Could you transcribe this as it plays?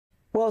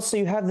Well, so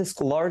you have this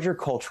larger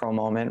cultural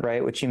moment,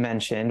 right, which you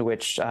mentioned,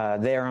 which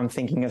there I'm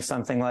thinking of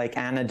something like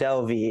Anna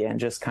Delvey and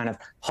just kind of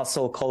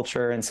hustle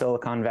culture in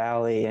Silicon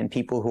Valley and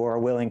people who are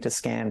willing to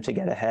scam to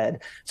get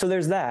ahead. So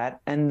there's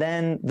that. And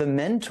then the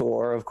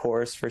mentor, of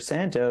course, for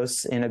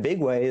Santos in a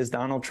big way is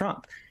Donald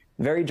Trump.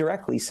 Very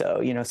directly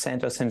so. You know,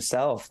 Santos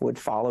himself would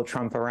follow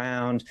Trump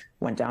around,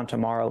 went down to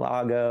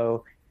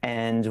Mar-a-Lago,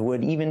 and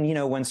would even, you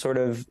know, when sort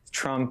of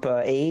Trump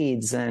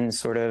aides and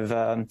sort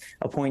of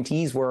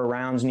appointees were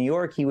around New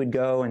York, he would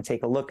go and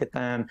take a look at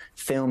them,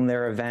 film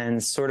their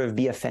events, sort of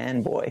be a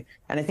fanboy.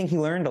 And I think he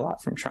learned a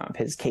lot from Trump.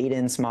 His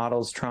cadence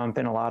models Trump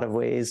in a lot of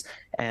ways,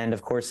 and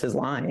of course his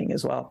lying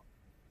as well.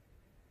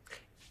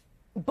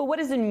 But what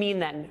does it mean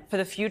then for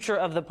the future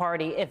of the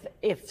party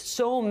if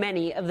so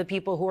many of the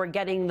people who are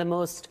getting the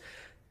most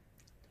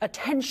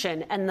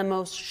attention and the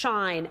most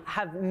shine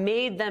have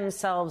made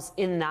themselves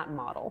in that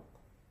model?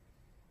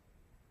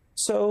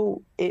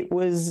 So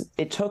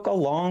it took a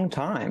long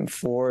time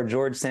for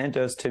George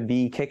Santos to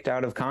be kicked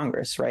out of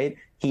Congress, right?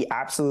 He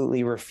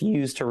absolutely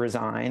refused to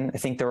resign. I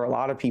think there were a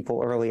lot of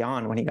people early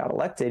on when he got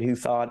elected who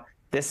thought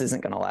this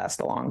isn't going to last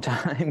a long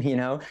time. You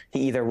know, he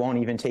either won't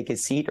even take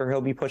his seat or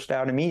he'll be pushed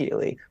out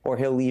immediately or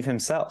he'll leave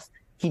himself.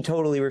 He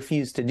totally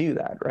refused to do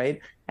that, right?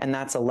 And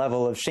that's a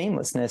level of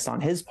shamelessness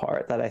on his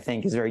part that I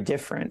think is very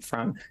different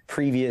from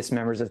previous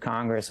members of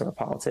Congress or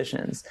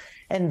politicians.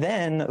 And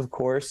then, of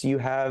course, you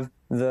have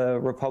the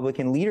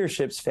Republican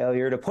leadership's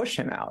failure to push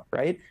him out,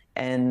 right?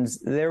 And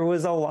there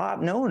was a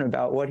lot known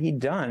about what he'd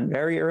done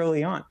very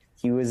early on.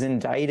 He was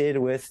indicted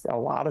with a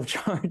lot of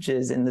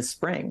charges in the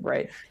spring,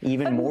 right?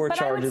 Even more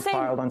charges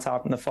piled on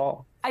top in the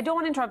fall. I don't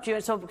want to interrupt you,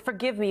 so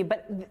forgive me,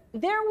 but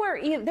there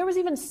was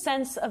even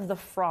sense of the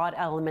fraud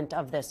element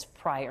of this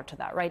prior to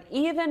that, right?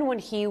 Even when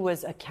he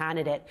was a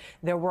candidate,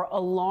 there were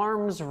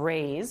alarms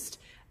raised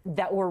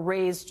that were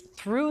raised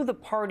through the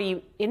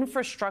party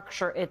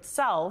infrastructure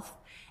itself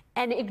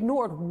and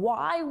ignored.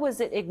 Why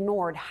was it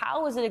ignored?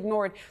 How was it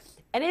ignored?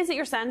 And is it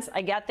your sense,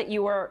 I get that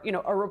you are, you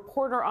know, a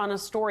reporter on a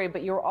story,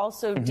 but you're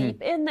also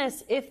deep in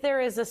this, if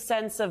there is a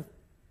sense of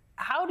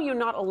how do you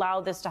not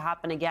allow this to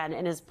happen again?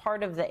 And is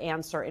part of the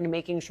answer in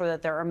making sure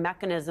that there are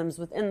mechanisms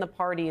within the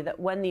party that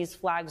when these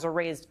flags are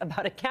raised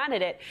about a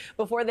candidate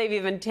before they've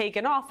even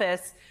taken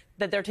office,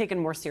 that they're taken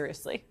more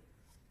seriously?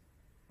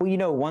 Well, you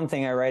know, one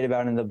thing I write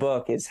about in the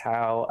book is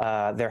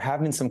how there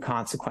have been some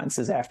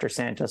consequences after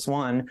Santos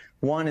won.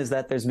 One is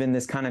that there's been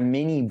this kind of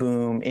mini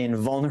boom in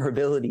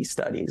vulnerability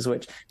studies,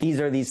 which these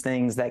are these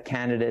things that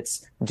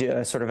candidates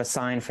do, sort of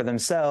assign for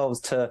themselves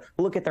to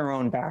look at their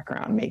own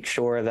background, make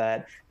sure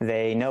that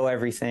they know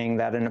everything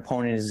that an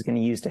opponent is going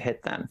to use to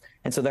hit them.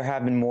 And so there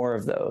have been more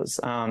of those.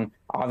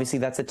 Obviously,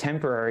 that's a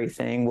temporary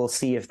thing. We'll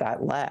see if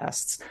that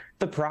lasts.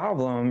 The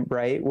problem,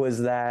 right,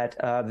 was that,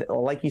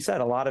 like you said,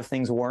 a lot of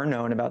things were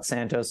known about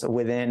Santos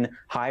within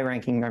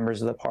high-ranking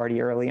members of the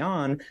party early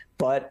on,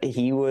 but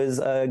he was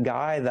a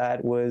guy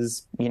that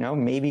was, you know,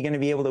 maybe going to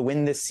be able to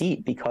win this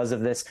seat because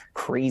of this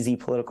crazy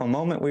political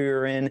moment we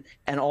were in,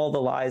 and all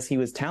the lies he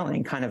was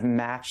telling kind of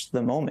matched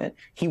the moment.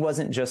 He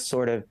wasn't just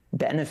sort of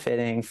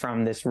benefiting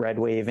from this red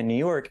wave in New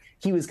York.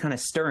 He was kind of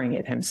stirring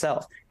it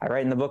himself. I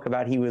write in the book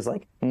about he was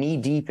like knee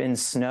deep in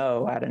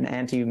snow at an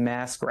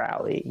anti-mask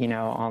rally, you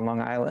know, on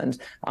Long Island,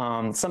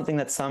 something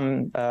that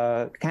some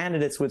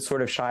candidates would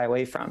sort of shy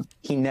away from.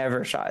 He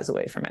never shies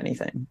away from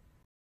anything.